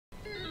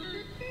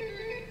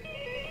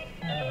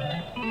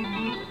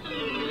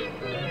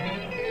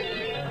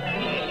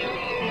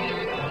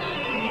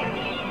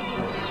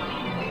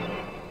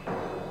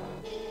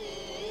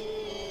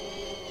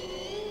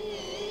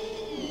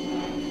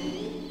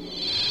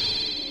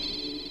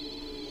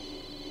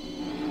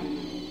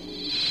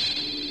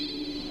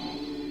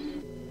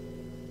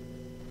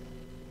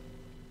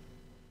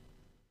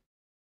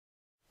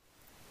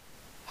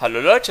Hallo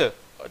Leute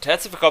und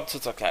herzlich willkommen zu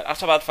unserer kleinen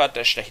Achterbahnfahrt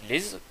der schlechten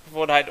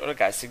Lesegewohnheiten oder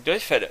geistigen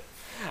Durchfälle.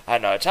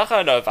 Ein neuer Tag,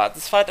 eine neue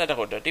Wartensfahrt, eine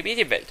Runde in die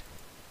Medienwelt.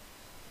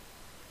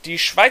 Die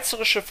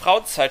schweizerische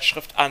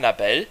Frauenzeitschrift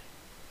Annabelle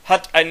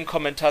hat einen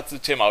Kommentar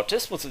zum Thema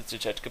Autismus ins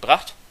Internet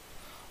gebracht.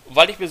 Und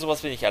weil ich mir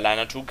sowas wenig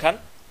alleine tun kann,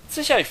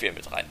 sichere ich wieder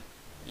mit rein.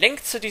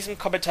 Link zu diesem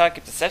Kommentar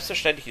gibt es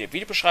selbstverständlich in der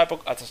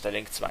Videobeschreibung, als auch der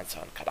Link zu meinem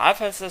Kanal,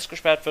 falls das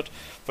gesperrt wird.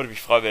 Würde mich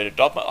freuen, wenn ihr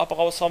dort mal Abo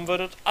raushauen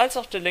würdet. Als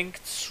auch der Link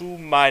zu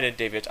meinem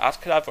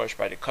Artikel, wo ihr euch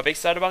meine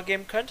Comics-Seite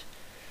übergeben könnt.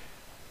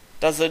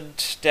 Da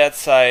sind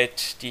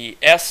derzeit die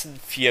ersten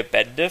 4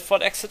 Bände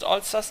von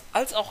All-Stars,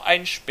 als auch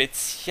ein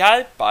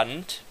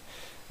Spezialband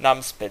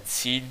namens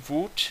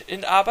Benzinwut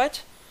in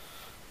Arbeit.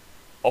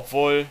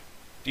 Obwohl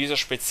dieser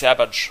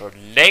Spezialband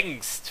schon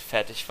längst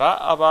fertig war,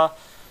 aber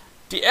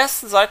die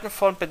ersten Seiten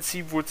von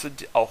Benzinwut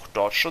sind auch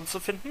dort schon zu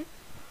finden.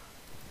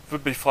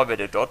 Würde mich freuen, wenn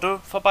ihr dort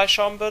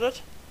vorbeischauen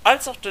würdet.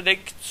 Als auch der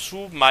Link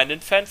zu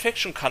meinem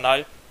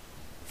Fanfiction-Kanal,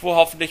 wo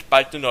hoffentlich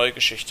bald eine neue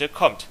Geschichte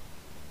kommt.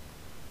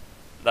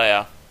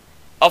 Naja,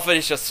 auch wenn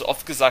ich das zu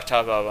oft gesagt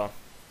habe,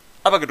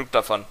 aber genug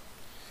davon.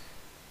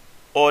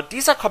 Und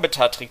dieser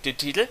Kommentar trägt den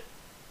Titel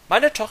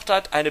Meine Tochter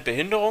hat eine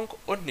Behinderung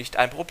und nicht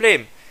ein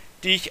Problem,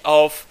 die ich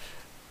auf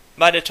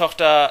Meine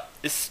Tochter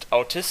ist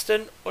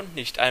Autistin und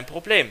nicht ein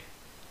Problem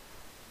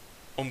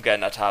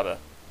umgeändert habe.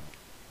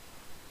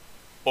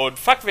 Und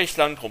fuck will ich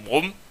lang drum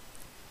rum.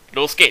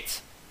 Los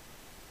geht's.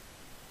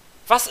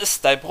 Was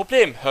ist dein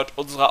Problem, hört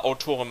unsere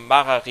Autorin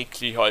Marah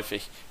Rikli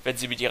häufig, wenn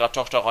sie mit ihrer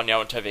Tochter Ronja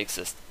unterwegs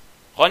ist.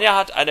 Ronja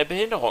hat eine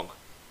Behinderung.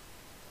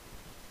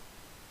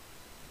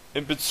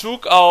 In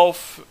Bezug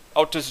auf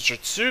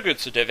autistische Züge,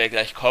 zu der wir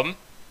gleich kommen,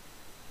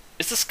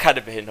 ist es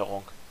keine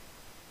Behinderung,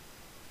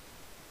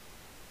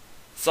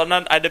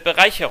 sondern eine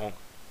Bereicherung.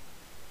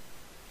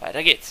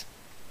 Weiter geht's.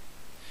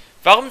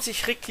 Warum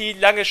sich Rikli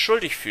lange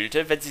schuldig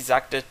fühlte, wenn sie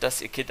sagte,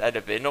 dass ihr Kind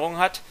eine Behinderung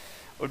hat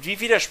und wie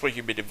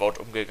widersprüchlich mit dem Wort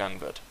umgegangen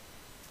wird.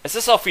 Es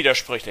ist auch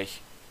widersprüchlich,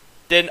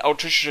 denn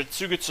autistische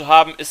Züge zu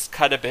haben ist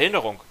keine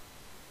Behinderung.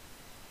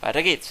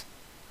 Weiter geht's.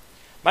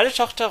 Meine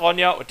Tochter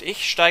Ronja und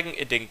ich steigen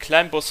in den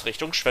kleinen Bus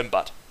Richtung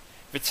Schwimmbad.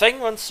 Wir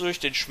zwängen uns durch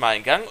den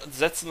schmalen Gang und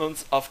setzen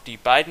uns auf die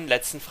beiden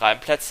letzten freien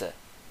Plätze.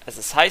 Es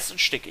ist heiß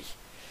und stickig.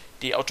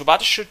 Die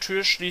automatische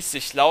Tür schließt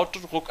sich laut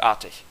und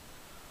ruckartig.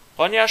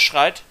 Ronja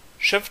schreit,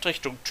 schimpft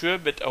Richtung Tür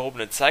mit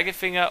erhobenem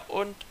Zeigefinger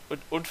und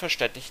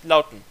unverständlichen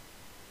Lauten.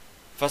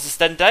 Was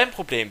ist denn dein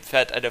Problem?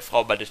 Fährt eine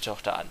Frau meine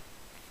Tochter an.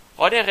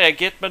 Ronja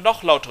reagiert mit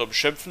noch lauterem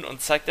Schimpfen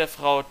und zeigt der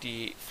Frau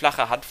die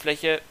flache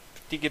Handfläche,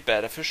 die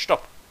Gebärde für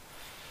Stopp.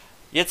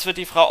 Jetzt wird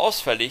die Frau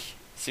ausfällig,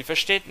 sie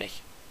versteht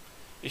nicht.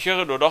 Ich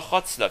höre nur noch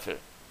Rotzlöffel.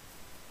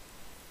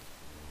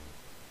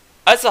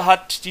 Also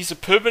hat diese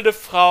pöbelnde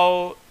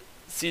Frau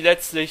sie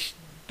letztlich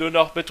nur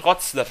noch mit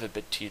Rotzlöffel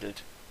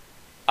betitelt.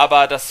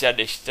 Aber das ist ja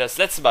nicht das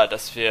letzte Mal,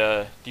 dass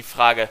wir die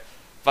Frage,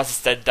 was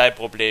ist denn dein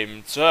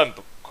Problem, zu hören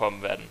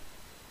bekommen werden.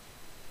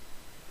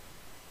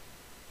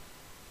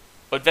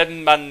 Und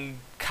wenn man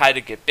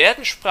keine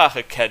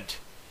Gebärdensprache kennt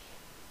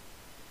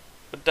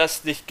und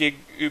das nicht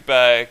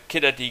gegenüber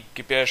Kindern, die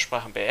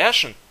Gebärdensprachen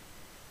beherrschen,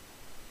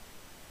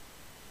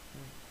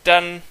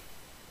 dann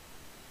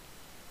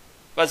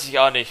weiß ich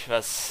auch nicht,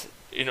 was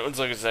in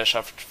unserer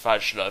Gesellschaft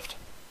falsch läuft.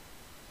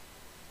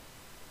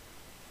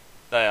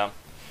 Naja.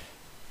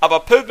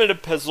 Aber pöbelnde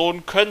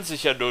Personen können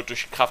sich ja nur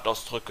durch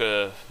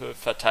Kraftausdrücke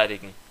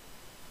verteidigen.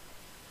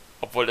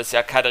 Obwohl das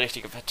ja keine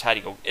richtige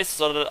Verteidigung ist,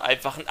 sondern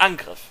einfach ein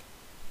Angriff.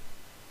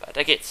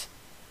 Weiter geht's.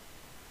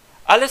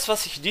 Alles,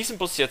 was ich in diesem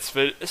Bus jetzt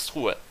will, ist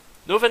Ruhe.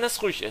 Nur wenn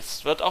es ruhig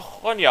ist, wird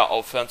auch Ronja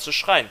aufhören zu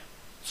schreien.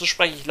 So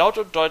spreche ich laut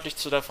und deutlich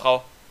zu der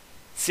Frau.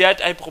 Sie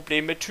hat ein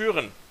Problem mit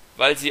Türen,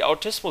 weil sie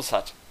Autismus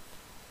hat.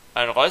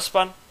 Ein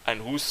Räuspern,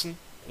 ein Husten,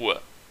 Ruhe.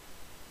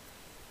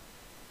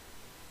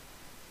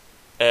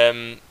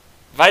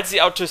 Weil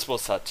sie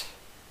Autismus hat.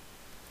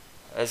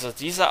 Also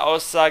diese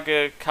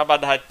Aussage kann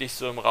man halt nicht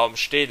so im Raum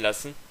stehen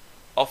lassen,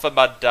 auch wenn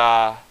man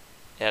da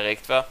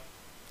erregt war.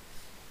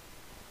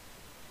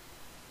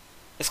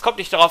 Es kommt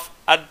nicht darauf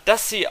an,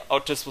 dass sie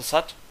Autismus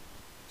hat,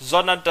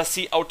 sondern dass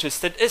sie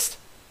Autistin ist.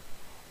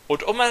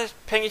 Und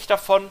unabhängig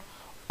davon,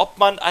 ob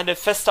man eine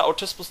feste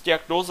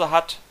Autismusdiagnose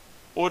hat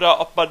oder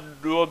ob man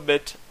nur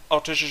mit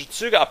autistischen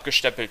Zügen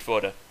abgestempelt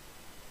wurde.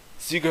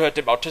 Sie gehört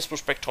dem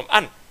Autismus-Spektrum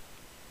an.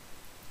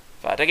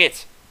 Weiter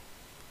geht's.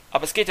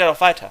 Aber es geht ja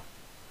noch weiter.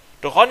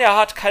 Doch Ronja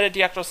hat keine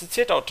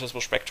diagnostizierte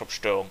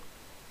Autismus-Spektrum-Störung.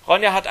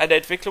 Ronja hat eine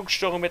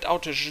Entwicklungsstörung mit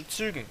autistischen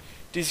Zügen,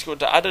 die sich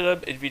unter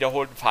anderem in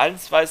wiederholten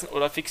Verhaltensweisen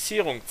oder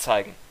Fixierungen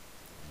zeigen.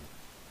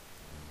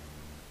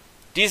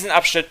 Diesen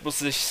Abschnitt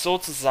muss ich so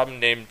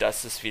zusammennehmen,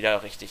 dass es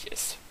wieder richtig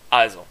ist.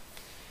 Also.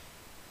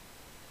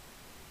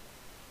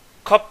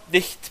 Kommt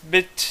nicht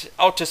mit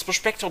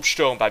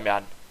Autismus-Spektrum-Störung bei mir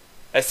an.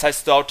 Es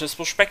heißt nur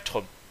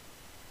Autismus-Spektrum.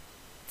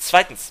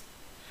 Zweitens.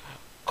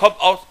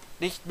 Kommt auch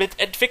nicht mit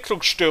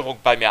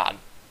Entwicklungsstörung bei mir an.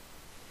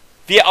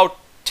 Wir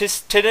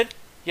Autistinnen,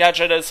 ja,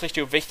 Gender ist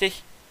richtig und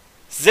wichtig,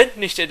 sind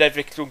nicht in der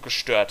Entwicklung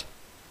gestört.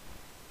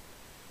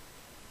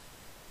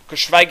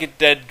 Geschweige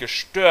denn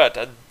gestört,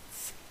 als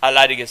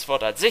alleiniges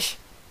Wort an sich.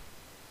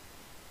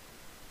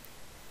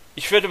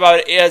 Ich würde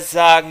mal eher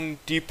sagen,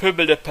 die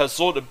pöbelnde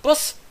Person im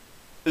Bus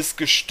ist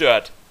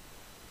gestört.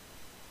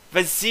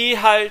 Weil sie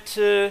halt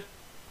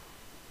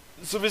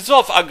sowieso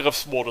auf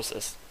Angriffsmodus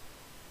ist.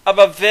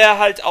 Aber wer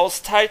halt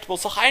austeilt,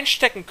 muss auch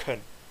einstecken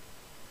können.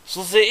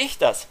 So sehe ich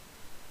das.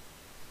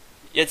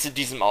 Jetzt in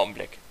diesem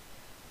Augenblick.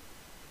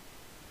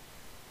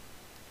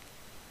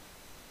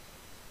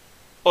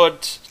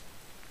 Und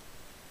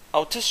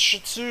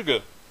autistische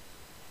Züge,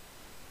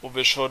 wo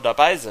wir schon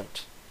dabei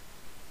sind.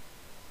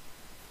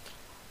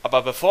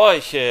 Aber bevor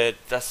ich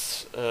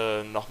das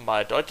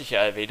nochmal deutlicher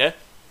erwähne,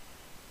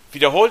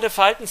 wiederholende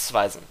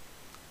Verhaltensweisen.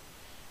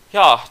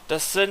 Ja,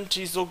 das sind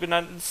die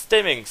sogenannten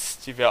Stimmings,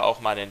 die wir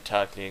auch mal an den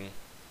Tag legen.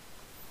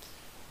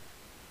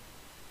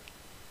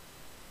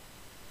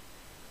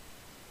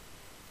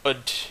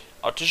 Und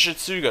autistische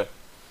Züge.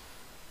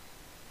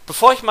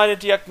 Bevor ich meine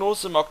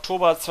Diagnose im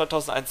Oktober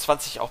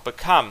 2021 auch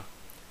bekam,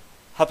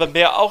 habe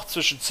mir auch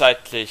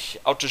zwischenzeitlich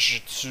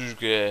autistische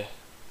Züge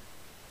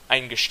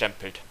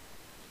eingestempelt.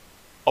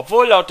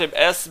 Obwohl laut dem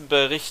ersten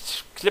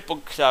Bericht klipp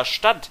und klar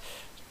stand,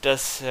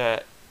 dass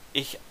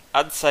ich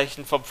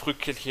Anzeichen vom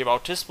frühkindlichen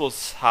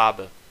Autismus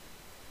habe.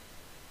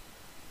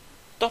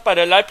 Doch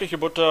meine leibliche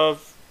Mutter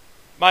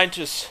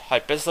meinte es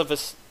halt besser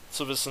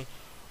zu wissen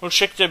und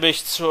schickte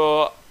mich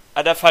zu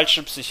einer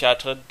falschen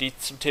Psychiaterin, die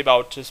zum Thema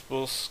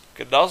Autismus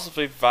genauso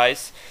viel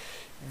weiß,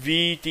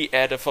 wie die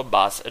Erde vom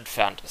Mars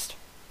entfernt ist.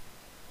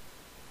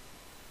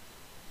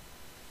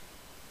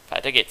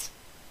 Weiter geht's.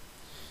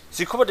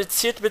 Sie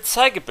kommuniziert mit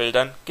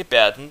Zeigebildern,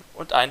 Gebärden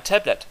und einem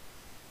Tablet.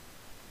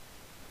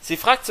 Sie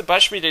fragt zum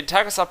Beispiel den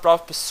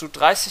Tagesablauf bis zu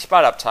 30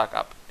 Mal am Tag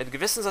ab. In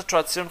gewissen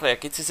Situationen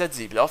reagiert sie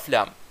sensibel auf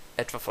Lärm,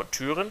 etwa von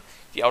Türen,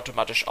 die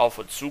automatisch auf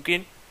und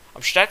zugehen.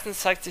 Am stärksten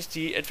zeigt sich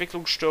die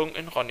Entwicklungsstörung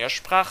in Ronjas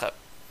Sprache.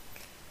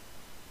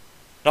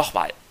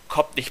 Nochmal,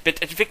 kommt nicht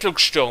mit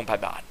Entwicklungsstörung bei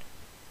mir an.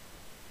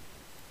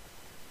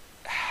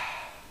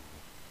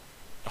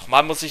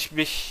 Nochmal muss ich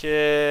mich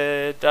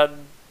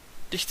dann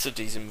nicht zu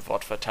diesem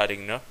Wort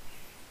verteidigen, ne?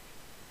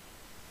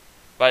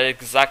 Weil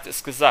gesagt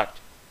ist gesagt.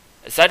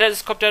 Es sei denn,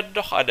 es kommt ja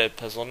doch eine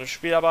Person ins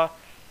Spiel, aber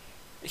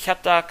ich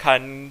habe da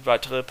keine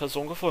weitere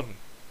Person gefunden,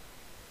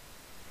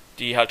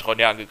 die halt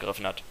Ronja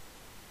angegriffen hat.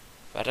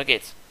 Weiter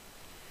geht's.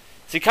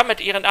 Sie kann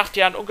mit ihren 8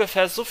 Jahren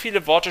ungefähr so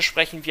viele Worte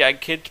sprechen wie ein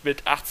Kind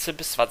mit 18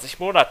 bis 20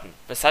 Monaten,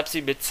 weshalb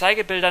sie mit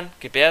Zeigebildern,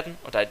 Gebärden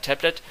und einem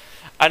Tablet,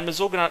 einem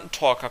sogenannten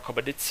Talker,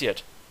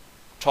 kommuniziert.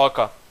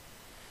 Talker.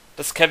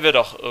 Das kennen wir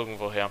doch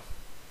irgendwoher.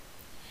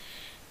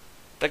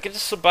 Da gibt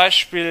es zum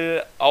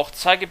Beispiel auch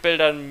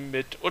Zeigebilder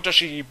mit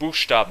unterschiedlichen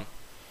Buchstaben.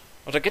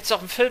 Und da gibt es auch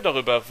einen Film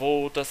darüber,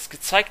 wo das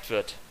gezeigt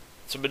wird.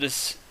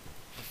 Zumindest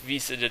wie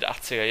es in den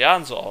 80er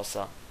Jahren so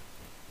aussah.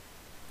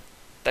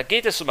 Da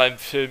geht es um einen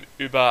Film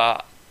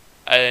über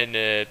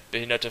eine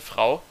behinderte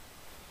Frau.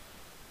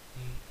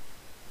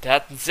 Der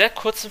hat einen sehr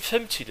kurzen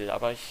Filmtitel,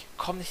 aber ich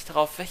komme nicht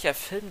darauf, welcher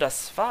Film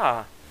das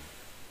war.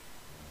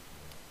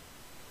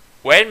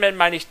 Wayne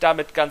meine ich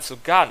damit ganz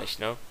und gar nicht,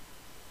 ne?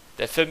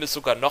 Der Film ist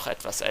sogar noch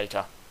etwas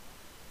älter.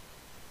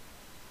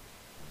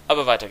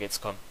 Aber weiter geht's,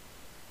 komm.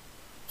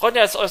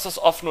 Ronja ist äußerst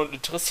offen und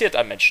interessiert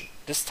an Menschen.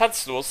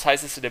 Distanzlos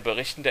heißt es in den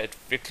Berichten der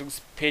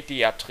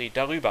Entwicklungspädiatrie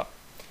darüber.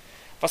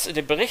 Was in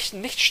den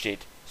Berichten nicht steht,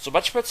 so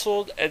manchmal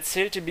so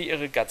erzählte mir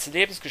ihre ganze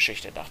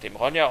Lebensgeschichte, nachdem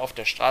Ronja auf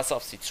der Straße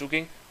auf sie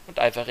zuging und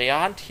einfach ihre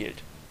Hand hielt.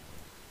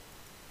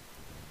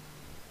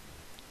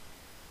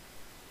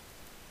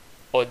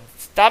 Und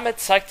damit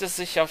zeigt es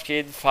sich auf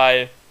jeden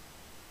Fall,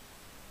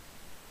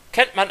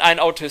 kennt man einen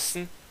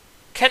Autisten,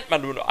 kennt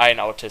man nur einen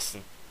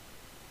Autisten.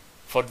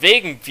 Von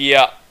wegen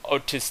wir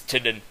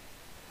Autistinnen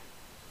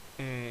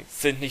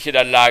sind nicht in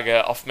der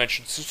Lage, auf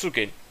Menschen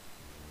zuzugehen.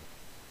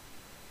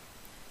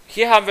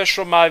 Hier haben wir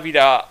schon mal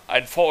wieder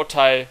ein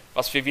Vorurteil,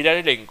 was wir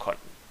widerlegen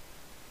konnten.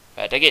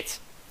 Weiter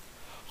geht's.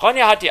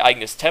 Ronja hat ihr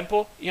eigenes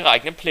Tempo, ihre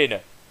eigenen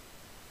Pläne.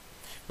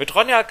 Mit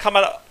Ronja kann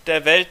man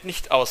der Welt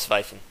nicht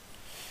ausweichen.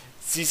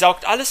 Sie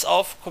saugt alles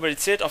auf,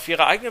 kommuniziert auf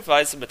ihre eigene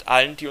Weise mit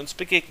allen, die uns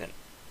begegnen.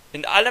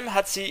 In allem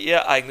hat sie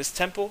ihr eigenes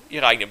Tempo,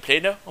 ihre eigenen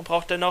Pläne und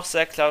braucht dennoch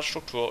sehr klare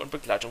Struktur und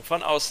Begleitung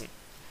von außen.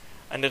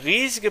 Eine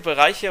riesige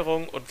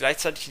Bereicherung und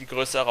gleichzeitig die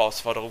größte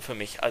Herausforderung für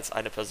mich als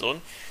eine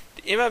Person,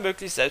 die immer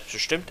möglichst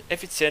selbstbestimmt,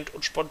 effizient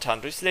und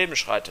spontan durchs Leben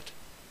schreitet.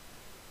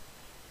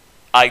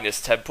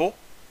 Eigenes Tempo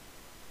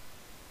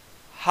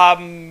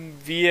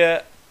haben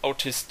wir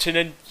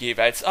Autistinnen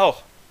jeweils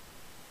auch.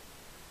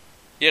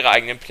 Ihre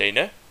eigenen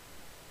Pläne,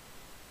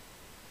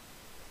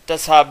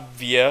 das haben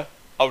wir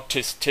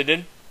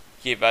Autistinnen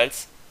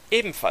jeweils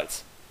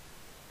ebenfalls.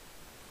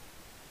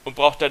 Und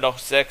braucht dann noch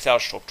sehr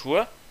klare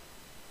Struktur,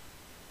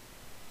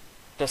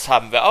 das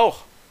haben wir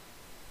auch.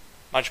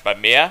 Manchmal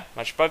mehr,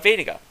 manchmal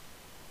weniger.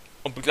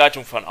 Und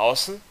Begleitung von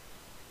außen.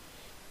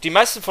 Die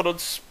meisten von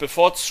uns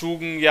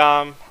bevorzugen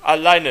ja,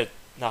 alleine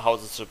nach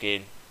Hause zu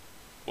gehen.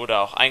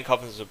 Oder auch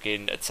einkaufen zu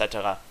gehen,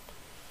 etc.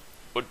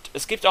 Und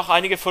es gibt auch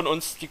einige von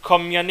uns, die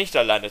kommen ja nicht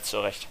alleine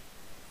zurecht.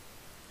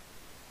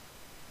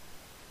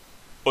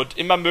 Und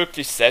immer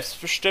möglichst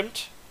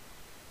selbstbestimmt,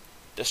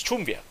 das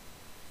tun wir.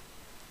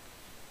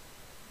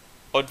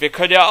 Und wir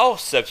können ja auch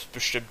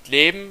selbstbestimmt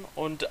leben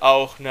und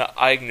auch eine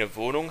eigene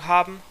Wohnung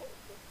haben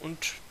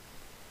und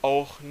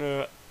auch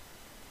eine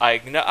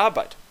eigene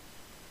Arbeit.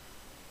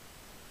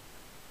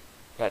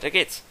 Weiter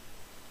geht's.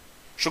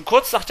 Schon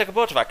kurz nach der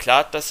Geburt war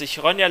klar, dass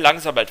sich Ronja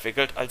langsamer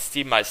entwickelt als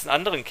die meisten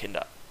anderen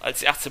Kinder. Als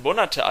sie 18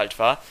 Monate alt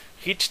war,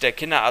 riet der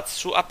Kinderarzt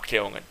zu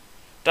Abklärungen.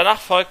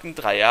 Danach folgten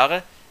 3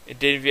 Jahre, in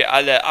denen wir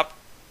alle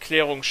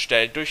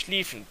Abklärungsstellen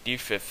durchliefen, die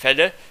für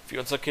Fälle wie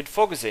unser Kind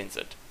vorgesehen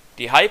sind.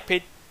 Die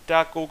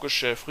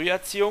heilpädagogische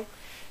Früherziehung,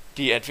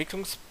 die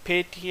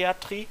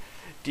Entwicklungspädiatrie,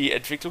 die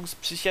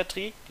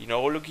Entwicklungspsychiatrie, die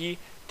Neurologie,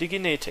 die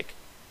Genetik.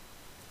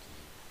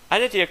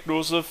 Eine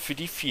Diagnose für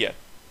die 4.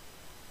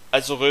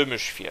 Also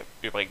römisch 4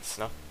 übrigens,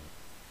 ne?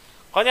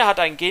 Ronja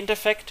hat einen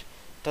Gendefekt,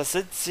 da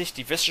sind sich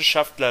die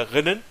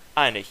Wissenschaftlerinnen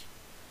einig.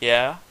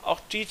 Ja, auch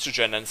die zu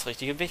gendern ist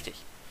richtig und wichtig.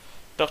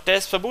 Doch der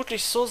ist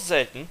vermutlich so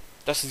selten,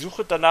 dass die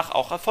Suche danach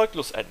auch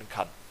erfolglos enden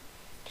kann.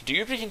 Da die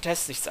üblichen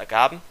Tests nichts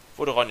ergaben,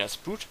 wurde Ronjas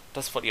Blut,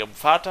 das von ihrem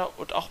Vater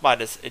und auch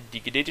meines, in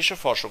die genetische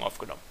Forschung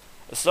aufgenommen.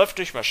 Es läuft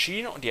durch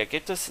Maschinen und die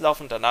Ergebnisse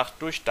laufen danach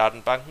durch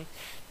Datenbanken,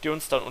 die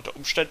uns dann unter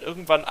Umständen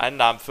irgendwann einen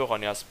Namen für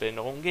Ronjas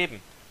Behinderung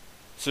geben.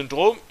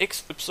 Syndrom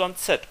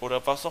XYZ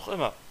oder was auch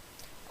immer.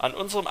 An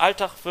unserem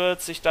Alltag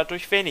wird sich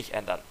dadurch wenig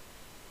ändern.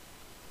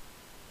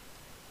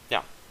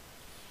 Ja,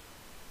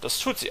 das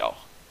tut sie auch.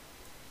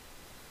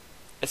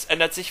 Es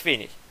ändert sich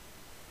wenig.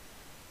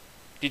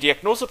 Die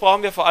Diagnose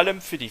brauchen wir vor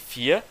allem für die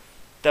 4,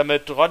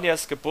 damit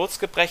Ronjas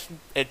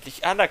Geburtsgebrechen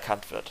endlich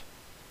anerkannt wird.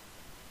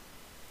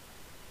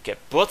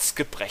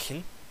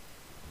 Geburtsgebrechen?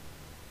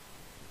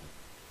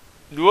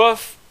 Nur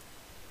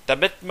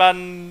damit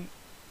man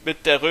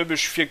mit der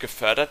römisch 4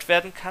 gefördert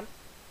werden kann?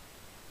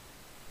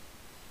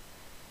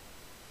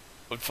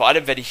 Und vor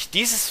allem, wenn ich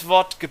dieses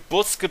Wort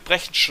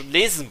Geburtsgebrechen schon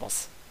lesen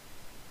muss.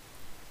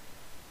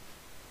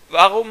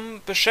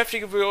 Warum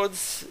beschäftigen wir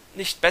uns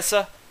nicht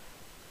besser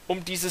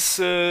um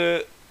dieses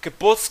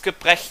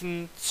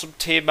Geburtsgebrechen zum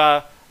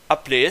Thema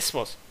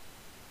Ableismus?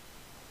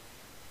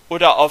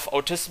 Oder auf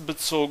Autisten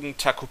bezogen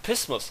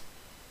Takopismus?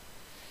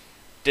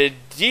 Denn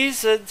die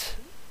sind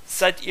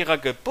seit ihrer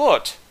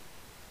Geburt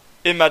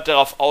immer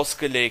darauf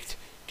ausgelegt,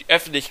 die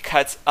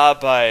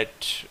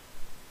Öffentlichkeitsarbeit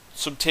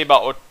zum Thema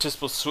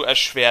Autismus zu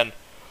erschweren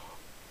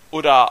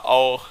oder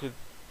auch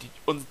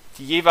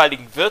die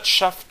jeweiligen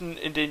Wirtschaften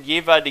in den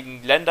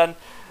jeweiligen Ländern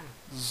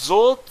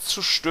so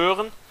zu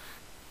stören,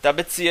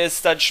 damit sie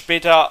es dann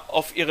später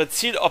auf ihre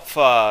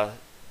Zielopfer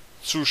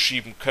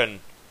zuschieben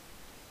können.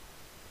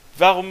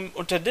 Warum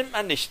unternimmt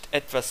man nicht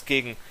etwas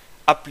gegen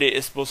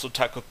Ableismus und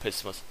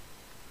Takopismus?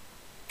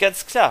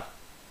 Ganz klar,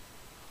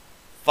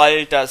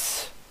 weil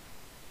das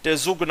der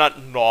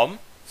sogenannten Norm,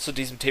 zu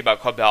diesem Thema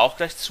kommen wir auch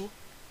gleich zu,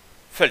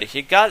 völlig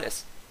egal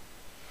ist.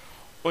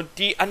 Und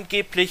die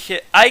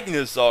angebliche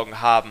eigene Sorgen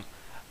haben,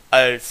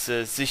 als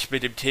sich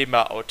mit dem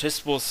Thema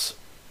Autismus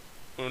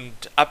und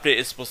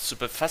Ableismus zu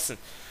befassen,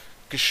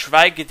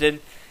 geschweige denn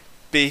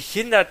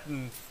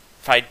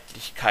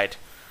Behindertenfeindlichkeit.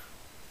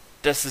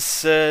 Das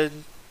ist für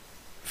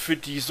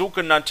die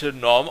sogenannte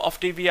Norm, auf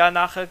die wir ja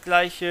nachher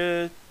gleich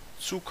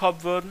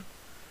zukommen würden,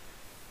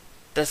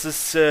 das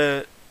ist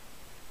der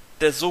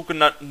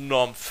sogenannten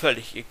Norm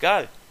völlig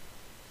egal.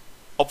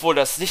 Obwohl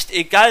das nicht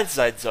egal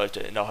sein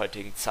sollte in der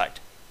heutigen Zeit.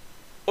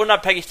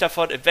 Unabhängig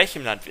davon, in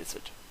welchem Land wir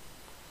sind.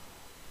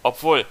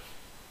 Obwohl,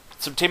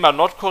 zum Thema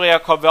Nordkorea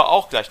kommen wir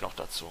auch gleich noch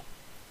dazu.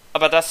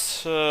 Aber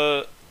das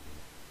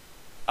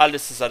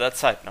alles zu seiner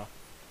Zeit, ne?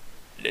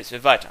 Lesen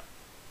wir weiter.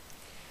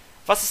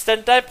 Was ist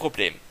denn dein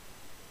Problem?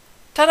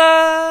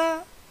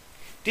 Tada!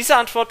 Diese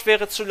Antwort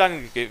wäre zu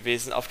lange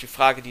gewesen auf die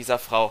Frage dieser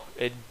Frau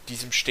in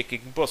diesem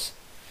stickigen Bus.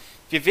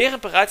 Wir wären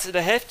bereits in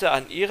der Hälfte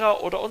an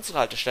ihrer oder unserer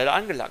Haltestelle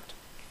angelangt.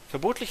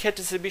 Vermutlich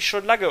hätte sie mich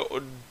schon lange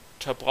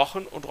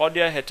unterbrochen und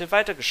Ronja hätte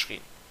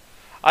weitergeschrien.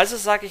 Also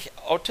sage ich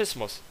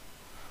Autismus.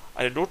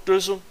 Eine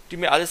Notlösung, die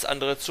mir alles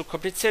andere zu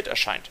kompliziert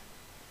erscheint.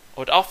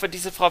 Und auch wenn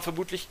diese Frau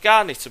vermutlich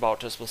gar nichts über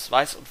Autismus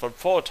weiß und von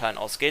Vorurteilen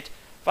ausgeht,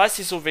 weiß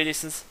sie so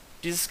wenigstens,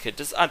 dieses Kind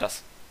ist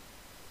anders.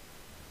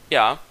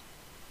 Ja.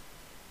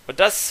 Und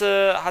das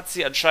hat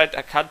sie anscheinend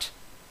erkannt,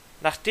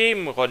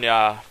 nachdem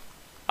Ronja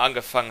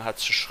angefangen hat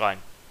zu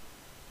schreien.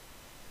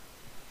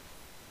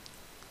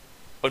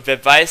 Und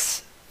wer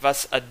weiß,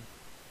 was an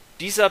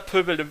dieser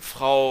pöbelnden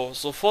Frau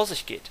so vor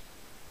sich geht.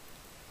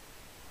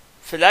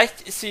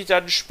 Vielleicht ist sie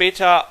dann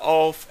später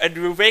auf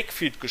Andrew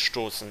Wakefield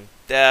gestoßen,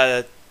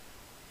 der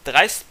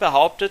dreist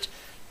behauptet,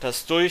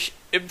 dass durch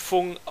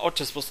Impfung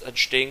Autismus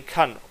entstehen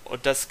kann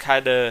und das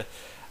keine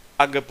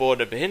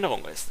angeborene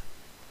Behinderung ist.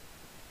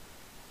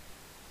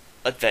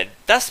 Und wenn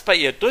das bei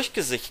ihr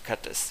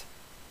durchgesickert ist,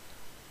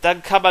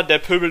 dann kann man der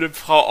pöbelnden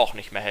Frau auch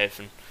nicht mehr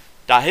helfen.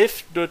 Da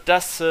hilft nur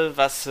das,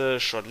 was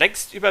schon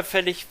längst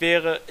überfällig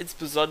wäre,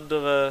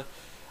 insbesondere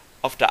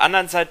auf der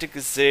anderen Seite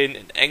gesehen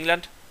in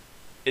England,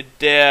 in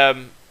der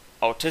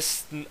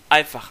Autisten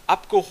einfach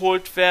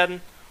abgeholt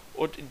werden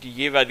und in die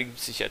jeweiligen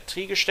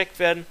Psychiatrie gesteckt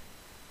werden.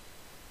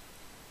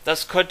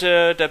 Das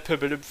könnte der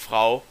pöbelnden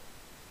Frau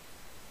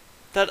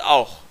dann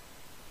auch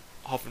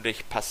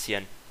hoffentlich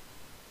passieren.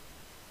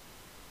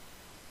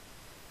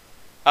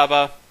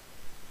 Aber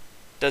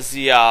dass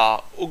sie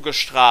ja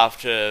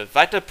ungestraft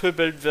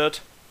weiterpöbeln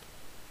wird,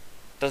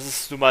 das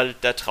ist nun mal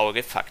der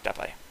traurige Fakt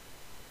dabei.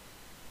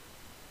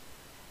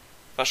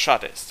 Was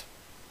schade ist.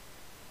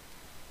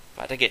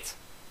 Weiter geht's.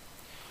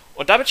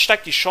 Und damit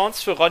steigt die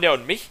Chance für Ronja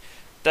und mich,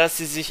 dass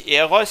sie sich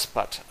eher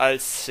räuspert,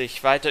 als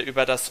sich weiter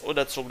über das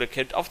unerzogene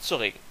Kind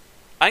aufzuregen.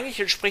 Eigentlich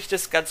entspricht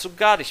es ganz und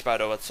gar nicht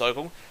meiner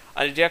Überzeugung,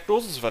 eine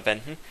Diagnose zu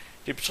verwenden,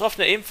 die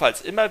Betroffene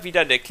ebenfalls immer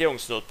wieder in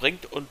Erklärungsnot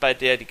bringt und bei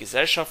der die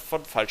Gesellschaft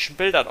von falschen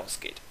Bildern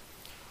ausgeht.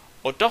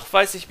 Und doch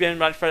weiß ich mir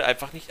manchmal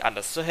einfach nicht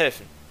anders zu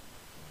helfen.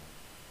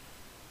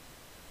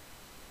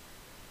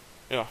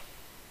 Ja.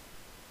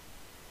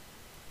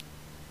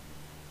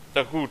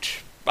 Na gut,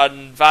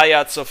 man war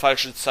ja zur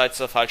falschen Zeit,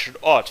 zur falschen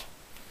Ort.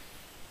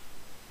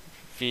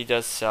 Wie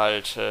das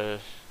halt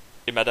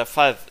immer der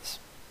Fall ist.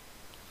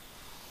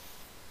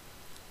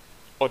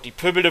 Und die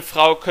pöbelnde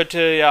Frau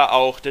könnte ja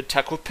auch eine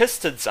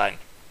Takopistin sein.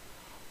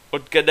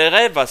 Und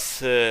generell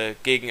was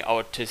gegen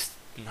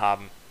Autisten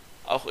haben.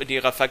 Auch in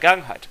ihrer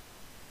Vergangenheit.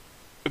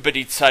 Über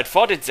die Zeit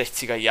vor den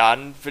 60er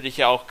Jahren will ich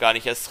ja auch gar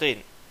nicht erst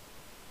reden.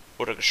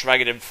 Oder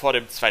geschweige denn vor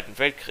dem Zweiten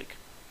Weltkrieg.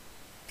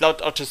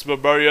 Laut Autism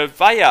Memorial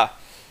war ja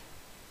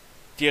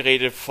die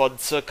Rede von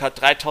ca.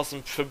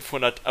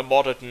 3500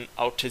 ermordeten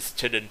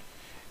Autistinnen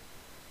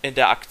in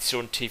der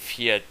Aktion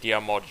T4, die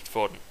ermordet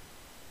wurden.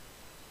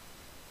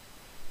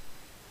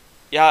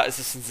 Ja, es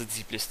ist ein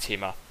sensibles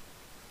Thema.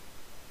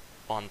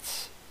 Und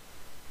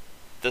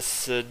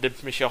das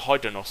nimmt mich ja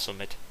heute noch so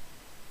mit.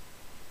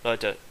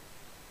 Leute,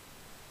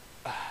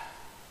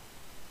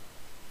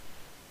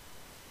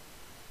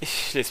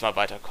 ich lese mal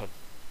weiter, komm.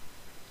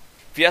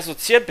 Wir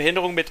assoziieren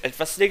Behinderung mit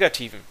etwas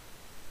Negativem.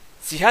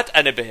 Sie hat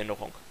eine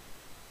Behinderung.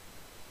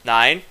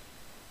 Nein.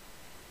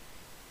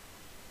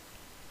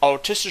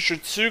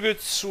 Autistische Züge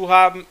zu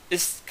haben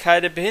ist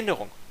keine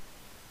Behinderung.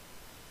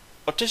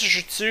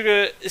 Autistische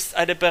Züge ist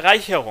eine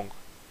Bereicherung.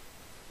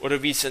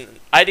 Oder wie es in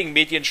einigen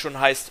Medien schon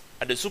heißt,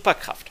 eine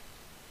Superkraft.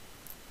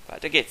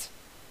 Weiter geht's.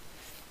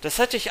 Das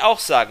hätte ich auch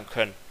sagen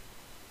können.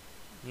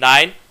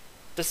 Nein,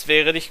 das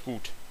wäre nicht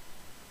gut.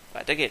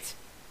 Weiter geht's.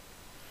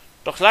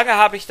 Doch lange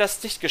habe ich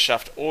das nicht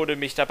geschafft, ohne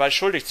mich dabei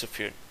schuldig zu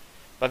fühlen,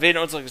 weil wir in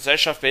unserer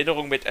Gesellschaft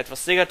Behinderung mit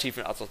etwas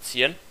Negativem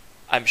assoziieren,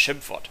 einem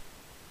Schimpfwort.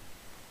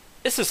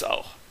 Ist es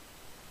auch.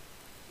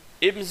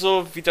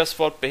 Ebenso wie das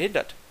Wort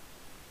behindert.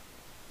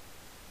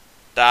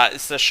 Da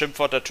ist das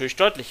Schimpfwort natürlich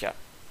deutlicher.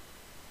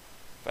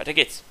 Weiter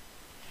geht's.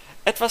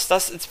 Etwas,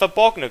 das ins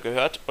Verborgene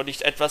gehört und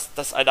nicht etwas,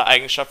 das eine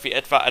Eigenschaft wie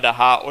etwa eine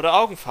Haar- oder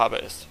Augenfarbe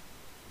ist.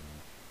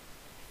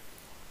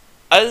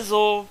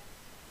 Also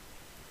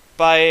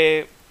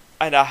bei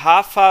einer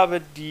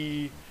Haarfarbe,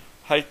 die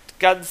halt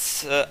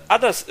ganz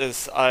anders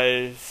ist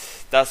als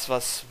das,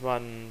 was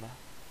man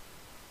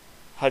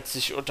halt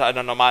sich unter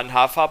einer normalen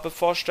Haarfarbe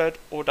vorstellt,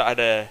 oder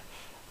eine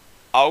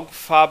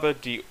Augenfarbe,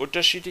 die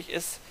unterschiedlich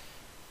ist,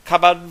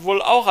 kann man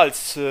wohl auch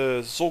als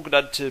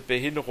sogenannte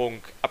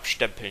Behinderung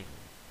abstempeln.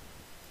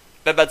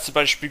 Wenn man zum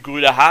Beispiel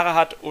grüne Haare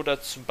hat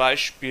oder zum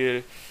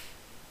Beispiel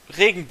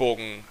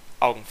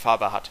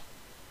Regenbogen-Augenfarbe hat.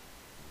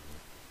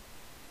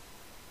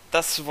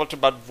 Das wollte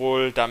man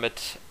wohl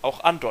damit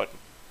auch andeuten.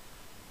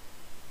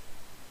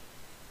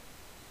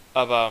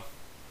 Aber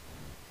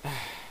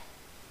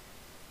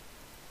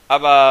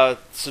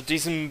zu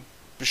diesem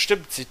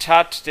bestimmten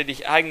Zitat, den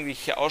ich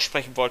eigentlich hier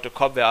aussprechen wollte,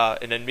 kommen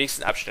wir in den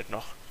nächsten Abschnitt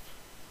noch.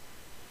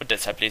 Und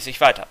deshalb lese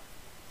ich weiter.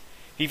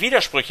 Wie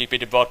widersprüchlich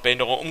mit dem Wort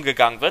Behinderung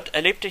umgegangen wird,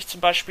 erlebte ich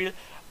zum Beispiel,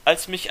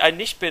 als mich ein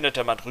nicht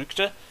behinderter Mann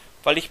rügte,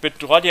 weil ich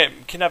mit Ronja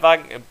im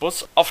Kinderwagen im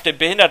Bus auf dem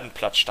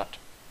Behindertenplatz stand.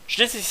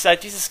 Schließlich sei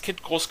dieses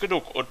Kind groß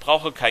genug und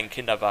brauche keinen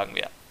Kinderwagen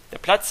mehr. Der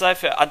Platz sei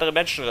für andere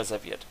Menschen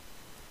reserviert.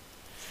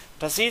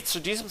 Da sie zu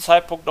diesem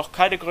Zeitpunkt noch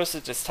keine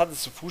größere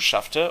Distanz zu Fuß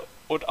schaffte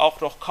und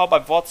auch noch kaum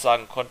ein Wort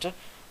sagen konnte,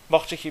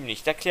 mochte ich ihm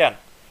nicht erklären.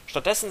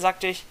 Stattdessen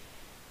sagte ich,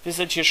 wir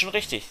sind hier schon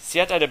richtig,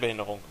 sie hat eine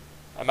Behinderung.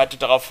 Er meinte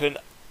daraufhin,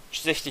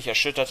 sichtlich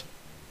erschüttert,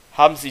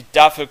 haben Sie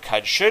dafür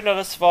kein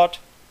schöneres Wort?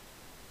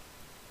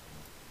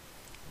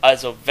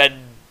 Also wenn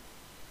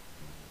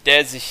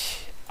der sich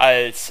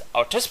als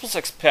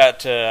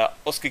Autismusexperte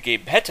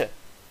ausgegeben hätte,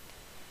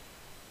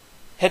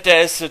 hätte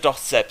er es doch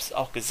selbst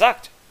auch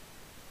gesagt.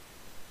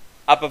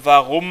 Aber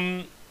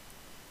warum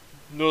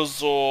nur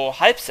so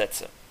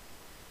Halbsätze?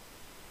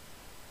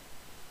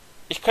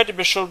 Ich könnte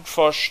mir schon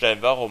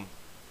vorstellen, warum.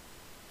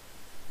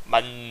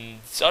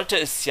 Man sollte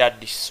es ja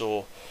nicht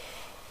so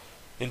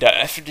in der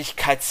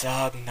Öffentlichkeit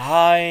sagen,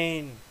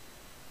 nein.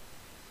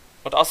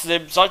 Und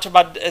außerdem sollte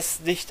man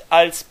es nicht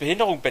als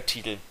Behinderung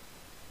betiteln.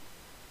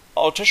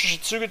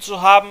 Autistische Züge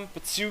zu haben,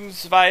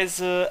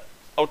 beziehungsweise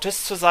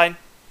Autist zu sein,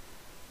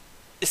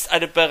 ist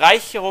eine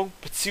Bereicherung,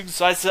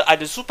 beziehungsweise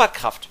eine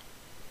Superkraft.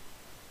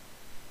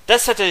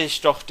 Das hätte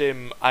ich doch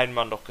dem einen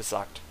Mann noch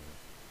gesagt.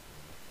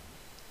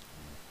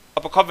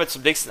 Aber kommen wir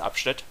zum nächsten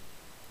Abschnitt.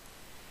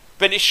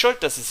 Bin ich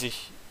schuld, dass sie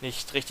sich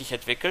nicht richtig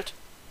entwickelt?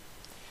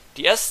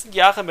 Die ersten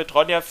Jahre mit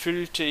Ronja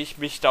fühlte ich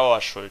mich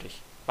dauerschuldig.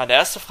 Meine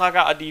erste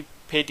Frage an die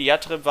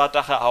Pädiaterin war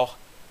daher auch,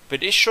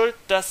 bin ich schuld,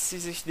 dass sie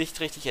sich nicht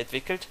richtig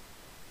entwickelt?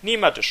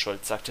 Niemand ist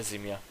schuld, sagte sie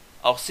mir.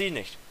 auch sie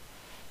nicht.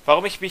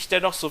 Warum ich mich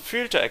dennoch so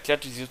fühlte,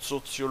 erklärte die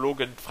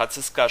Soziologin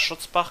Franziska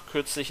Schutzbach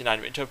kürzlich in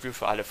einem Interview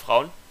für Alle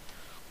Frauen.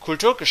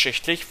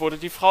 Kulturgeschichtlich wurde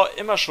die Frau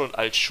immer schon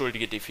als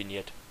Schuldige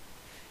definiert.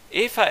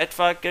 Eva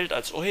etwa gilt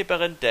als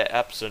Urheberin der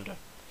Erbsünde.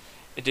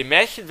 In dem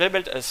Märchen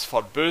wimmelt es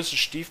von bösen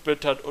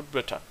Stiefmüttern und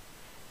Müttern.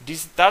 In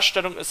diesen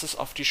Darstellungen ist es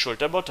oft die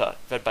Schuld der Mutter,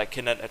 wenn bei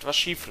Kindern etwas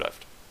schief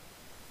läuft.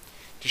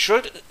 Die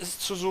Schuld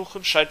zu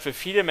suchen scheint für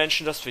viele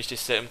Menschen das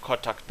Wichtigste im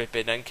Kontakt mit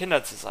behinderten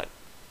Kindern zu sein.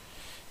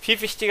 Viel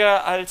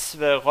wichtiger als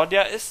wer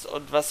Ronja ist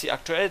und was sie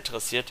aktuell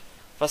interessiert,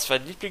 was für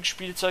ein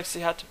Lieblingsspielzeug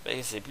sie hat,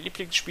 welches ihr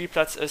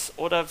Lieblingsspielplatz ist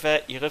oder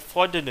wer ihre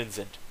Freundinnen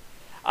sind.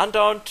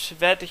 Andauernd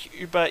werde ich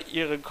über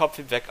ihren Kopf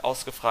hinweg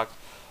ausgefragt,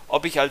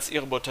 ob ich als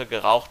ihre Mutter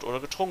geraucht oder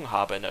getrunken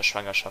habe in der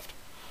Schwangerschaft.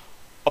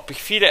 Ob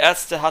ich viele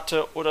Ärzte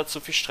hatte oder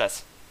zu viel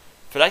Stress.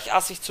 Vielleicht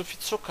aß ich zu viel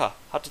Zucker,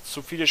 hatte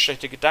zu viele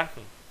schlechte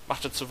Gedanken,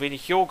 machte zu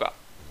wenig Yoga.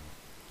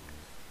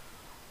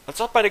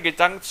 Als ob meine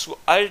Gedanken zu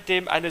all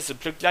dem eine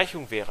simple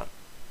Gleichung wären.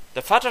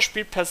 Der Vater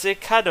spielt per se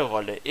keine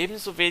Rolle,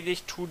 ebenso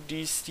wenig tun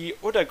dies die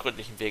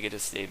unergründlichen Wege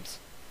des Lebens.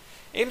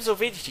 Ebenso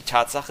wenig die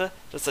Tatsache,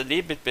 dass ein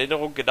Leben mit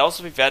Behinderung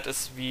genauso viel wert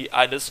ist wie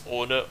eines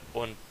ohne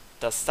und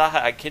dass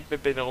daher ein Kind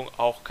mit Behinderung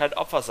auch kein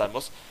Opfer sein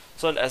muss,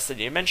 sondern erst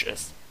ein Mensch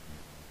ist.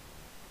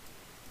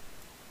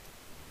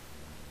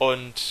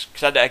 Und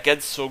kleine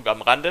Ergänzung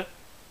am Rande: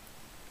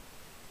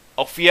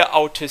 Auch wir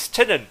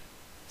Autistinnen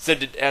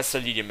sind in erster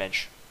Linie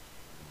Mensch.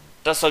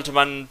 Das sollte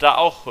man da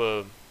auch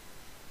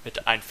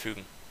mit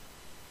einfügen.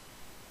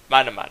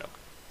 Meine Meinung.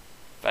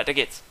 Weiter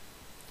geht's.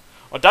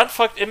 Und dann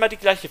folgt immer die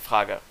gleiche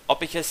Frage,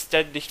 ob ich es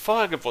denn nicht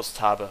vorher gewusst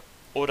habe,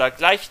 oder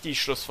gleich die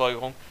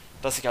Schlussfolgerung,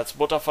 dass ich als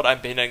Mutter von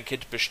einem behinderten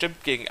Kind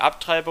bestimmt gegen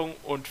Abtreibung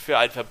und für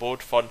ein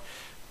Verbot von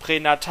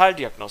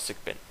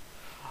Pränataldiagnostik bin.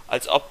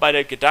 Als ob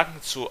meine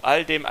Gedanken zu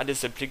all dem eine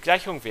simple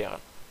Gleichung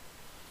wären.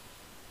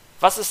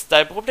 Was ist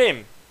dein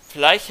Problem?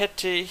 Vielleicht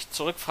hätte ich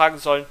zurückfragen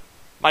sollen: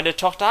 Meine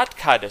Tochter hat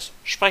keines,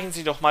 sprechen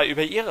Sie doch mal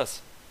über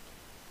ihres.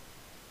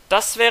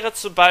 Das wäre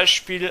zum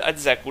Beispiel ein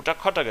sehr guter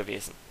Konter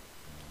gewesen.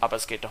 Aber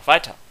es geht noch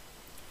weiter.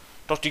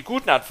 Doch die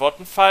guten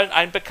Antworten fallen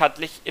einem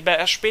bekanntlich immer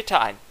erst später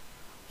ein.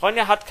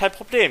 Ronja hat kein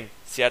Problem,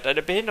 sie hat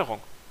eine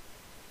Behinderung.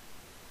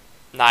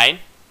 Nein,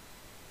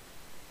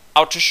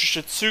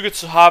 autistische Züge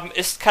zu haben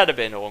ist keine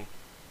Behinderung.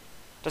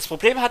 Das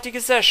Problem hat die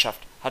Gesellschaft,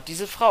 hat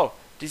diese Frau,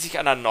 die sich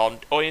an einer Norm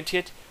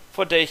orientiert,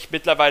 von der ich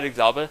mittlerweile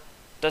glaube,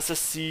 dass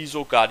es sie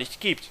so gar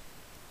nicht gibt.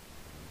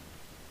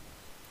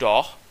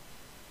 Doch,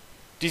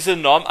 diese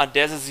Norm, an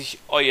der sie sich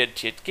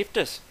orientiert, gibt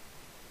es.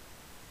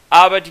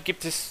 Aber die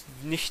gibt es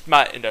nicht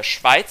mal in der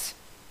Schweiz,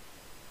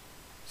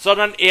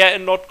 sondern eher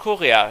in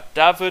Nordkorea.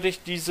 Da würde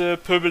ich diese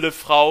pöbelnde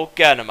Frau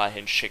gerne mal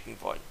hinschicken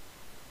wollen.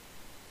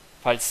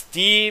 Falls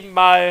die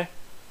mal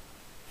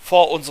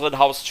vor unseren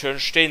Haustüren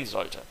stehen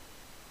sollte.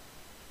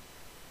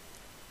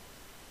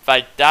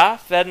 Weil da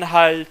werden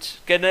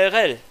halt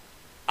generell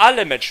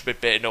alle Menschen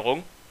mit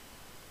Behinderung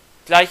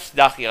gleich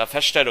nach ihrer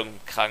Feststellung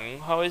in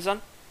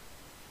Krankenhäusern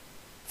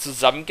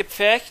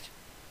zusammengepfercht,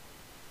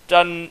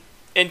 dann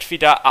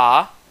entweder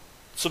A.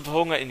 zum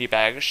Hunger in die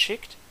Berge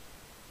geschickt,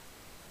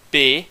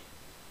 B.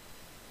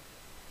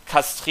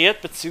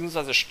 kastriert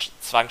bzw.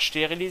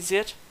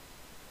 zwangssterilisiert,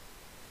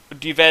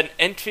 und die werden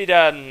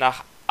entweder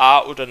nach A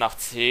oder nach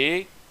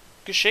C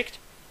geschickt,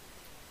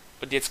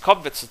 und jetzt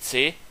kommen wir zu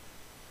C,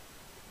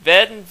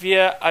 werden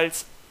wir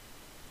als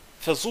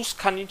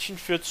Versuchskaninchen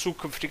für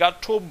zukünftige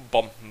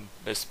Atombomben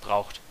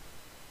missbraucht.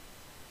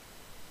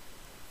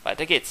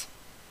 Weiter geht's.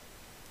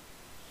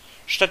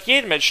 Statt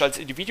jeden Menschen als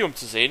Individuum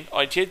zu sehen,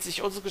 orientiert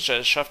sich unsere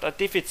Gesellschaft an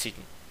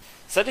Defiziten.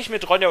 Seit ich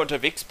mit Ronja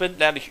unterwegs bin,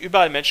 lerne ich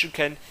überall Menschen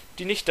kennen,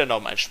 die nicht der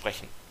Norm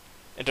entsprechen.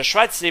 In der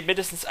Schweiz leben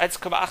mindestens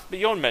 1,8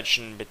 Millionen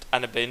Menschen mit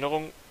einer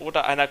Behinderung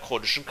oder einer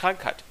chronischen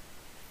Krankheit.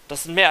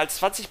 Das sind mehr als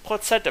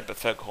 20% der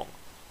Bevölkerung.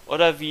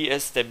 Oder wie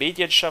es der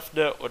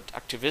Medienschaffende und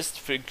Aktivist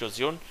für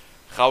Inklusion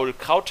Raoul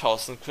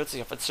Krauthausen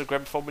kürzlich auf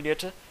Instagram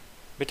formulierte: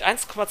 Mit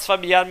 1,2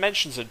 Milliarden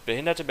Menschen sind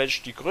behinderte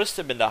Menschen die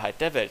größte Minderheit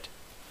der Welt.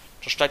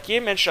 Doch statt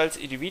jeden Menschen als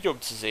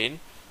Individuum zu sehen,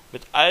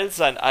 mit all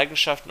seinen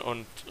Eigenschaften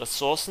und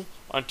Ressourcen,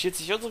 orientiert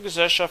sich unsere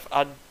Gesellschaft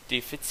an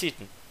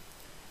Defiziten.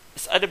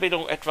 Ist eine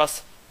Behinderung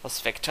etwas,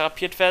 was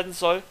wegtherapiert werden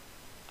soll?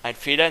 Ein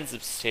Fehler im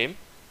System?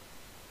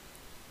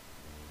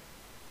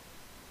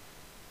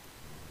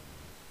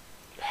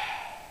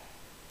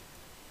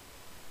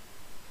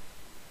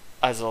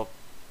 Also,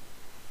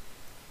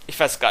 ich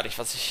weiß gar nicht,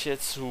 was ich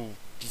jetzt zu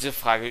dieser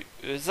Frage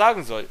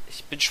sagen soll.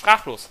 Ich bin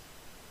sprachlos.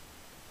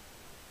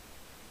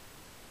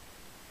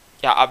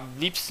 Ja, am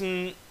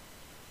liebsten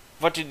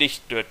wollt ihr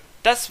nicht nur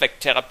das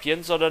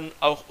wegtherapieren, sondern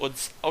auch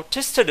uns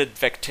Autistinnen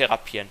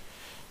wegtherapieren,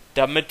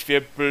 damit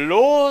wir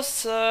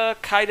bloß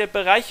keine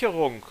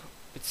Bereicherung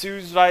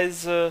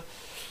bzw.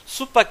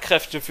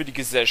 Superkräfte für die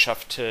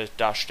Gesellschaft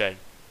darstellen.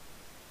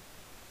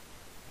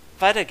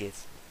 Weiter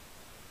geht's.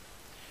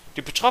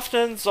 Die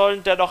Betroffenen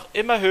sollen dennoch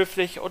immer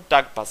höflich und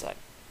dankbar sein.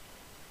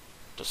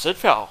 Das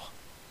sind wir auch.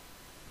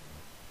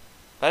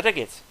 Weiter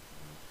geht's.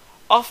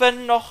 Auch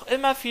wenn noch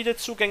immer viele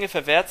Zugänge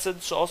verwehrt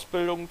sind zu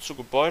Ausbildungen, zu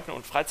Gebäuden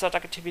und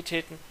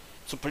Freizeitaktivitäten,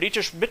 zu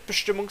politischem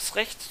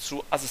Mitbestimmungsrecht,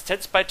 zu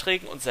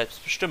Assistenzbeiträgen und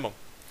Selbstbestimmung.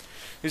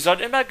 Sie sollen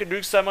immer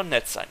genügsam und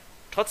nett sein,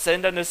 trotz der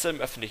Hindernisse im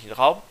öffentlichen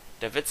Raum,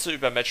 der Witze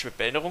über Menschen mit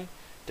Behinderung,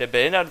 der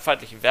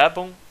behindertenfeindlichen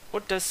Werbung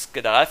und des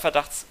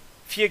Generalverdachts,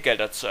 viel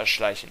Gelder zu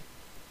erschleichen.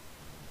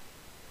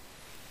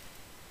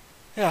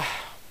 Ja.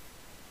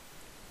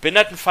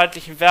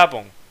 Behindertenfeindlichen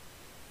Werbung.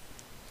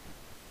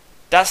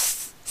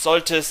 Das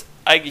sollte es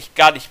eigentlich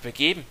gar nicht mehr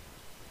geben.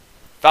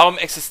 Warum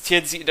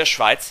existieren sie in der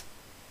Schweiz?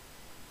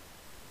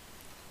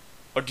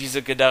 Und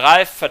diese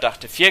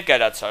Generalverdachte, viel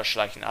Gelder zu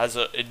erschleichen.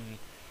 Also in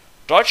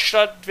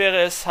Deutschland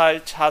wäre es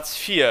halt Hartz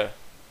IV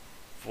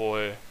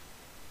wohl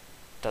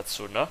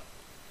dazu, ne?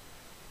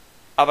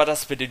 Aber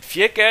das mit den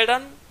 4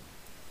 Geldern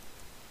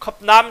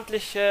kommt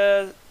namentlich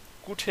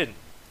gut hin.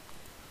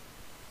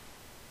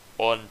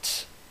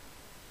 Und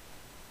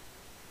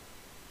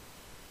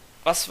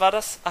was war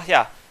das? Ach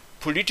ja,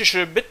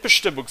 politische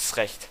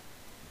Mitbestimmungsrecht.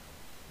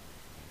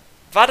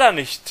 War da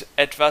nicht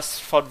etwas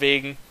von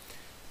wegen,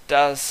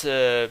 dass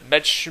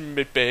Menschen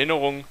mit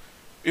Behinderung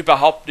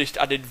überhaupt nicht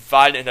an den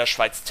Wahlen in der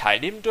Schweiz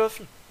teilnehmen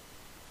dürfen?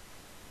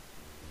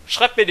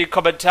 Schreibt mir in die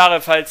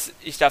Kommentare, falls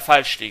ich da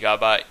falsch liege,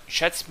 aber ich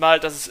schätze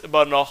mal, dass es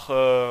immer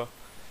noch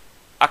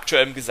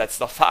aktuell im Gesetz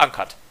noch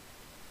verankert.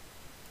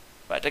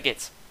 Weiter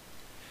geht's.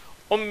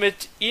 Und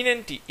mit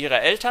ihnen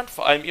ihre Eltern,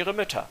 vor allem ihre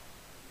Mütter.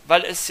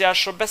 Weil es ja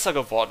schon besser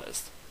geworden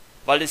ist.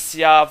 Weil es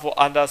ja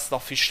woanders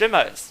noch viel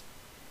schlimmer ist.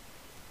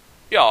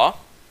 Ja,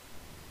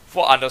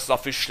 woanders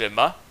noch viel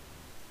schlimmer.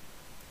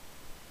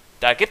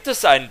 Da gibt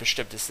es ein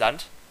bestimmtes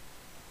Land.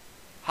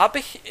 Habe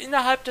ich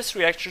innerhalb des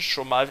Reactions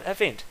schon mal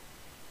erwähnt.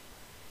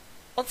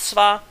 Und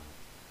zwar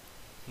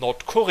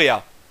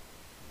Nordkorea.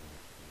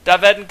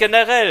 Da werden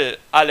generell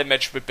alle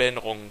Menschen mit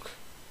Behinderung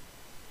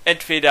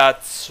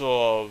entweder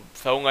zur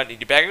Verhungern in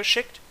die Berge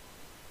geschickt,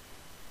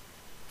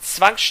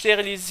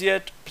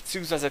 zwangssterilisiert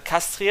bzw.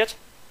 kastriert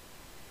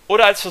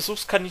oder als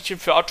Versuchskaninchen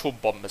für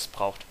Atombomben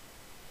missbraucht.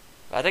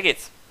 Weiter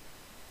geht's.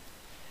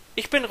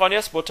 Ich bin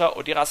Ronjas Mutter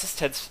und ihre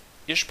Assistenz,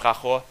 ihr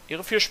Sprachrohr,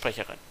 ihre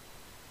Fürsprecherin.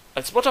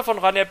 Als Mutter von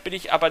Ronja bin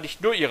ich aber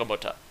nicht nur ihre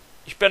Mutter.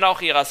 Ich bin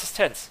auch ihre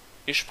Assistenz,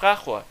 ihr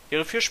Sprachrohr,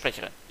 ihre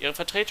Fürsprecherin, ihre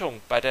Vertretung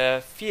bei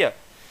der 4,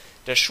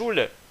 der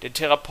Schule, den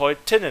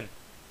Therapeutinnen,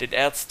 den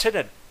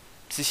Ärztinnen,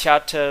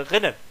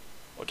 Psychiaterinnen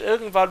und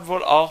irgendwann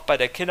wohl auch bei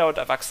der Kinder- und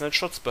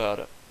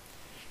Erwachsenenschutzbehörde.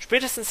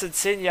 Spätestens in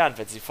 10 Jahren,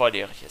 wenn sie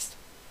volljährig ist.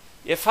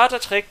 Ihr Vater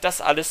trägt das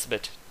alles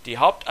mit. Die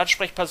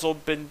Hauptansprechperson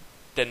bin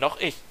dennoch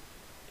ich.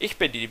 Ich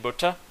bin die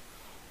Mutter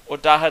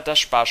und daher das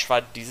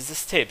Sparschwein dieses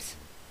Systems.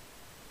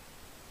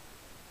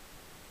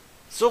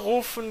 So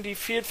rufen die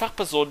vielen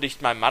Fachpersonen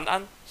nicht meinen Mann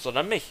an,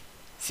 sondern mich.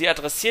 Sie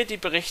adressiert die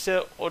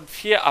Berichte und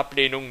 4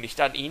 Ablehnungen nicht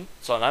an ihn,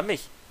 sondern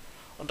mich.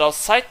 Und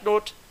aus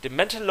Zeitnot den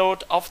Mental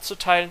Load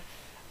aufzuteilen,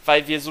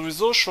 weil wir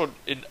sowieso schon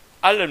in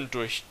allem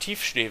durch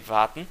Tiefschnee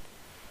warten,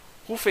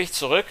 rufe ich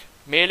zurück,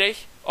 maile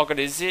ich,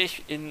 organisiere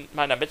ich in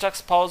meiner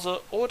Mittagspause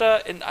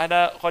oder in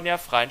einer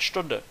Ronja-freien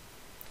Stunde.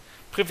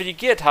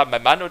 Privilegiert haben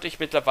mein Mann und ich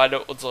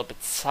mittlerweile unsere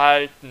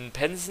bezahlten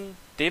Pensen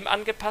dem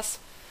angepasst,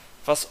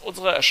 was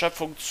unsere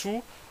Erschöpfung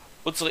zu,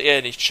 unsere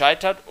Ehe nicht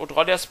scheitert und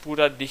Ronjas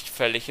Bruder nicht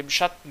völlig im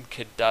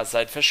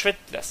Schattenkind-Dasein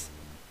verschwinden lässt.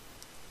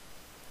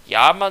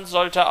 Ja, man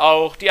sollte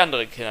auch die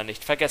anderen Kinder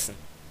nicht vergessen.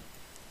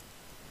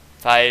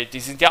 Weil die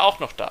sind ja auch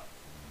noch da.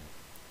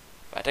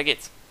 Weiter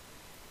geht's.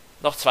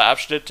 Noch 2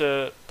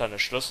 Abschnitte, dann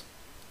ist Schluss.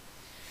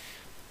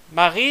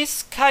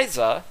 Maries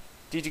Kaiser,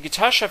 die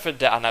Digitalchefin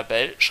der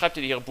Annabelle, schreibt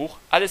in ihrem Buch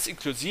Alles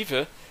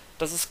inklusive,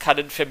 dass es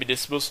keinen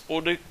Feminismus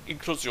ohne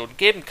Inklusion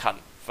geben kann,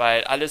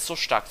 weil alles so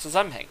stark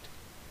zusammenhängt.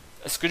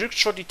 Es genügt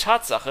schon die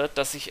Tatsache,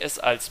 dass ich es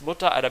als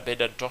Mutter einer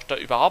behinderten Tochter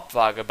überhaupt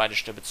wage, meine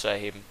Stimme zu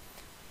erheben.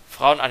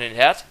 Frauen an den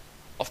Herd?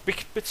 Auf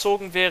mich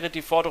bezogen wäre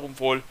die Forderung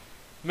wohl,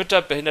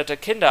 Mütter behinderter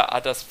Kinder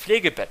an das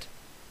Pflegebett.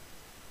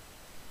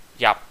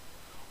 Ja.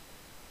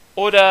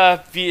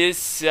 Oder wie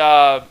es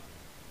ja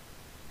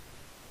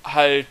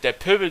halt der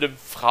pöbelnde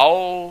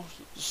Frau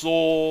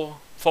so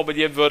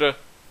formulieren würde,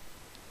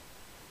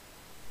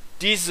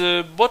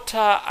 diese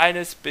Mutter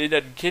eines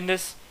behinderten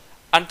Kindes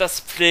an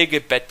das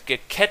Pflegebett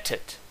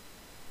gekettet.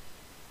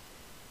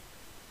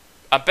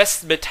 Am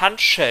besten mit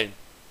Handschellen.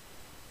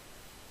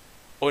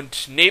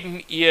 Und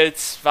neben ihr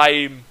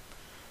 2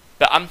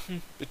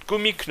 Beamten mit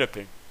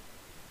Gummiknüppeln,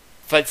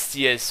 falls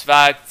die es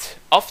wagt,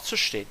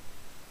 aufzustehen.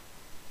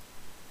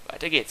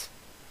 Weiter geht's.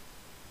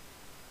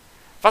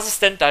 Was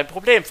ist denn dein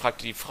Problem?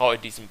 Fragte die Frau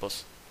in diesem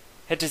Bus.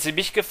 Hätte sie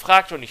mich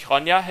gefragt und nicht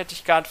Ronja, hätte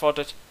ich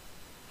geantwortet,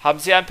 haben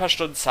Sie ein paar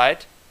Stunden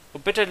Zeit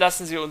und bitte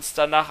lassen Sie uns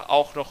danach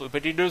auch noch über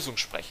die Lösung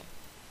sprechen.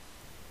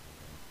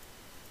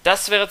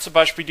 Das wäre zum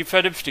Beispiel die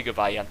vernünftige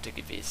Variante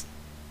gewesen.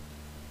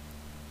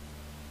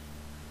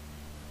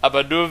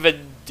 Aber nur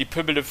wenn die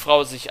pümmelige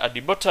Frau sich an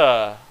die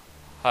Mutter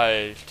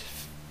halt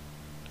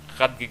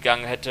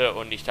rangegangen hätte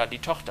und nicht an die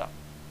Tochter.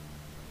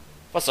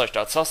 Was soll ich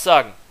dazu auch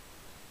sagen?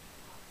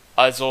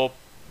 Also,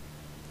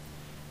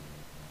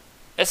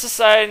 es ist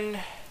ein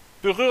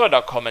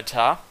berührender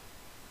Kommentar.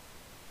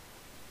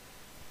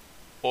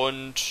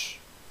 Und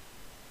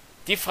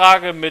die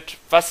Frage mit,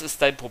 was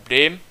ist dein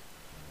Problem,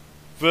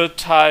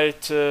 wird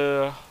halt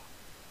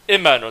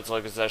immer in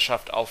unserer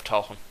Gesellschaft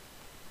auftauchen.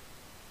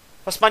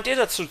 Was meint ihr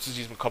dazu zu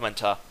diesem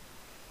Kommentar?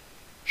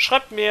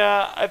 Schreibt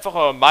mir einfach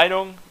eure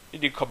Meinung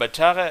in die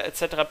Kommentare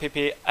etc.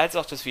 pp. Als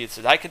auch das Video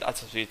zu liken, als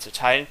auch das Video zu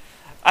teilen,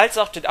 als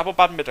auch den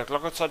Abo-Button mit der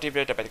Glocke zu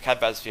aktivieren, damit ihr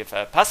kein weiteres Video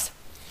verpasst.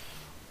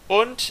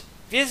 Und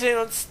wir sehen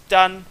uns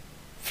dann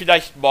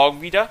vielleicht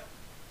morgen wieder,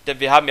 denn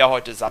wir haben ja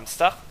heute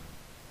Samstag.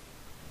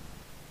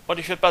 Und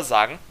ich würde mal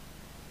sagen,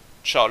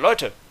 ciao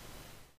Leute.